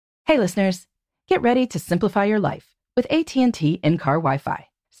Hey listeners, get ready to simplify your life with AT&T in-car Wi-Fi.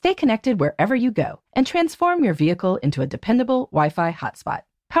 Stay connected wherever you go and transform your vehicle into a dependable Wi-Fi hotspot.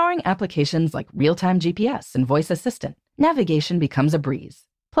 Powering applications like real-time GPS and voice assistant, navigation becomes a breeze.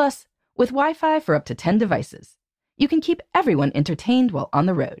 Plus, with Wi-Fi for up to 10 devices, you can keep everyone entertained while on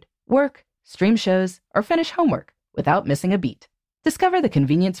the road, work, stream shows, or finish homework without missing a beat. Discover the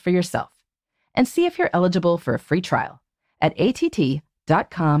convenience for yourself and see if you're eligible for a free trial at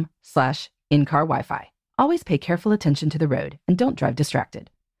att.com/in-car Wi-Fi. Always pay careful attention to the road and don't drive distracted.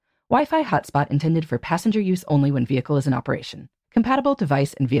 Wi-Fi hotspot intended for passenger use only when vehicle is in operation. Compatible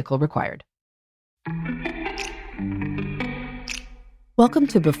device and vehicle required. Welcome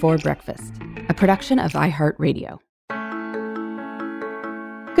to Before Breakfast, a production of iHeartRadio.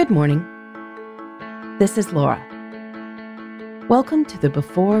 Good morning. This is Laura. Welcome to the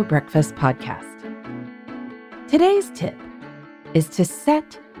Before Breakfast podcast. Today's tip is to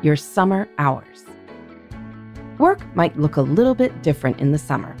set your summer hours. Work might look a little bit different in the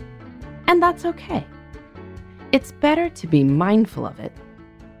summer, and that's okay. It's better to be mindful of it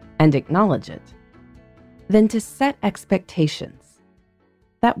and acknowledge it than to set expectations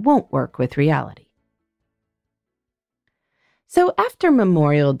that won't work with reality. So after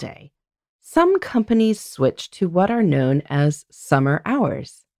Memorial Day, some companies switch to what are known as summer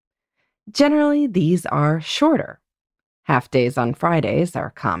hours. Generally, these are shorter. Half days on Fridays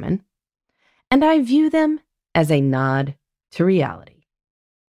are common, and I view them as a nod to reality.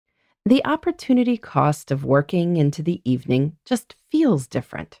 The opportunity cost of working into the evening just feels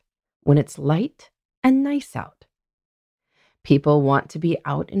different when it's light and nice out. People want to be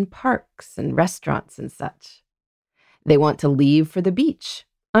out in parks and restaurants and such. They want to leave for the beach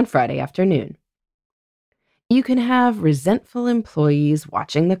on Friday afternoon. You can have resentful employees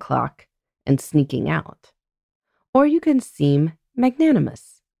watching the clock and sneaking out, or you can seem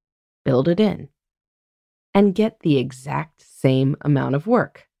magnanimous, build it in, and get the exact same amount of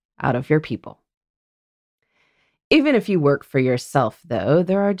work out of your people. Even if you work for yourself, though,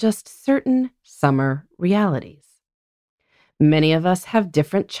 there are just certain summer realities. Many of us have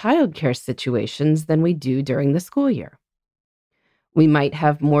different childcare situations than we do during the school year. We might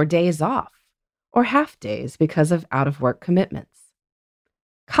have more days off or half days because of out-of-work commitments.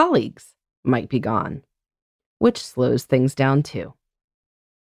 Colleagues might be gone, which slows things down too.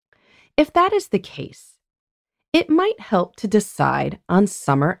 If that is the case, it might help to decide on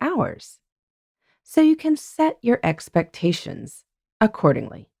summer hours so you can set your expectations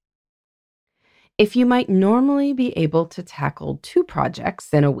accordingly. If you might normally be able to tackle 2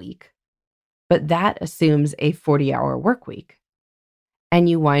 projects in a week, but that assumes a 40-hour work week, and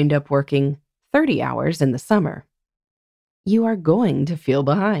you wind up working 30 hours in the summer, you are going to feel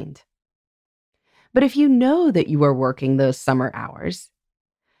behind. But if you know that you are working those summer hours,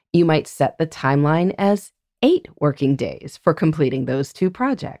 you might set the timeline as 8 working days for completing those 2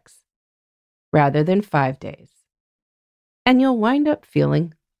 projects, rather than 5 days. And you'll wind up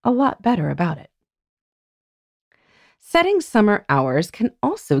feeling a lot better about it. Setting summer hours can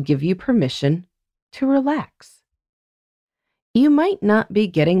also give you permission to relax. You might not be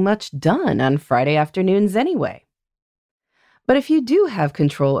getting much done on Friday afternoons anyway. But if you do have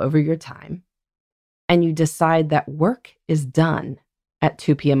control over your time, and you decide that work is done at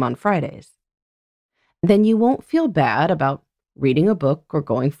 2 p.m. on Fridays, then you won't feel bad about reading a book or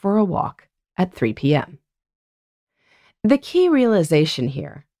going for a walk at 3 p.m. The key realization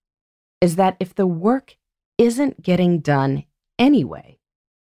here is that if the work isn't getting done anyway,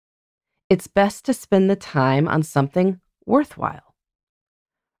 it's best to spend the time on something worthwhile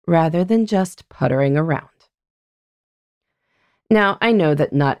rather than just puttering around. Now, I know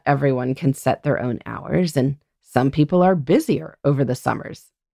that not everyone can set their own hours, and some people are busier over the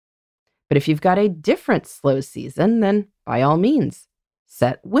summers. But if you've got a different slow season, then by all means,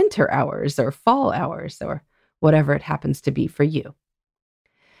 set winter hours or fall hours or whatever it happens to be for you.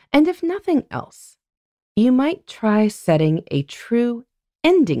 And if nothing else, you might try setting a true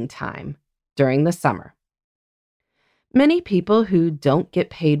ending time during the summer. Many people who don't get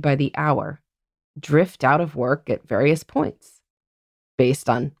paid by the hour drift out of work at various points, based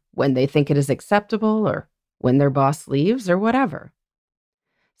on when they think it is acceptable or when their boss leaves or whatever.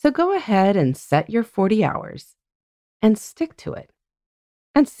 So go ahead and set your 40 hours and stick to it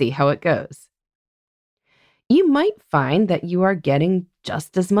and see how it goes. You might find that you are getting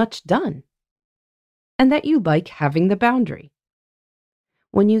just as much done and that you like having the boundary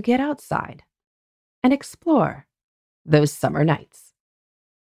when you get outside and explore those summer nights.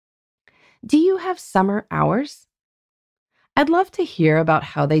 Do you have summer hours? I'd love to hear about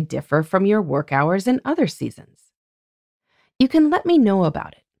how they differ from your work hours in other seasons. You can let me know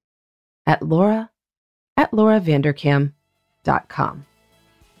about it at laura@lauravanderkam.com.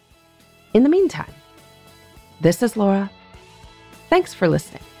 In the meantime, this is Laura. Thanks for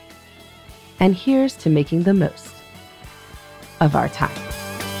listening. And here's to making the most of our time.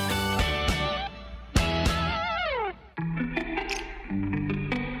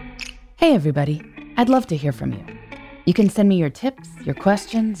 Hey everybody, I'd love to hear from you. You can send me your tips, your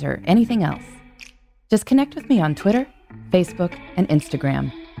questions, or anything else. Just connect with me on Twitter, Facebook, and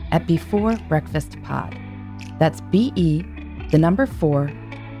Instagram at Before Breakfast Pod. That's BE4,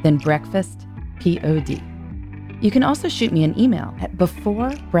 then Breakfast POD. You can also shoot me an email at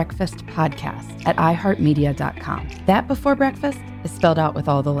beforebreakfastpodcast@iheartmedia.com. That Before Breakfast is spelled out with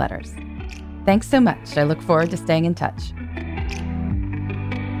all the letters. Thanks so much. I look forward to staying in touch.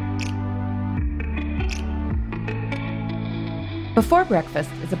 Before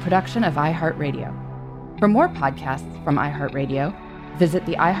Breakfast is a production of iHeartRadio. For more podcasts from iHeartRadio, visit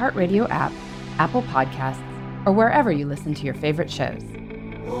the iHeartRadio app, Apple Podcasts, or wherever you listen to your favorite shows.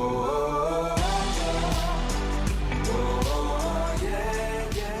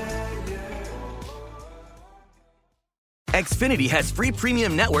 Xfinity has free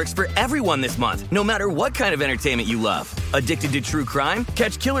premium networks for everyone this month, no matter what kind of entertainment you love. Addicted to true crime?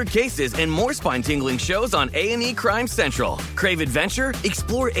 Catch killer cases and more spine-tingling shows on A&E Crime Central. Crave adventure?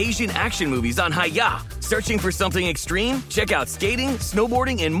 Explore Asian action movies on Hi-YAH. Searching for something extreme? Check out skating,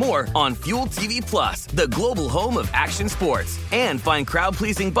 snowboarding, and more on Fuel TV Plus, the global home of action sports. And find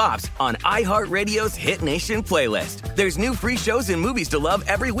crowd-pleasing bops on iHeartRadio's Hit Nation playlist. There's new free shows and movies to love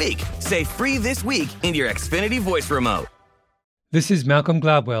every week. Say free this week in your Xfinity voice remote. This is Malcolm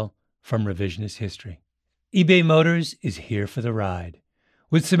Gladwell from Revisionist History. eBay Motors is here for the ride.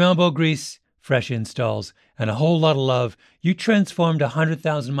 With some elbow grease, fresh installs, and a whole lot of love, you transformed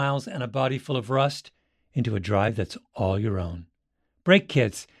 100,000 miles and a body full of rust into a drive that's all your own. Brake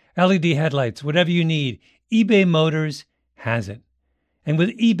kits, LED headlights, whatever you need, eBay Motors has it. And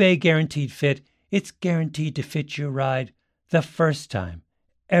with eBay Guaranteed Fit, it's guaranteed to fit your ride the first time,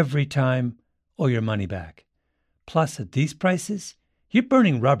 every time, or your money back. Plus, at these prices, you're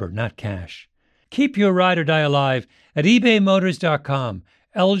burning rubber, not cash. Keep your ride or die alive at ebaymotors.com.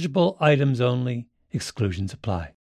 Eligible items only. Exclusions apply.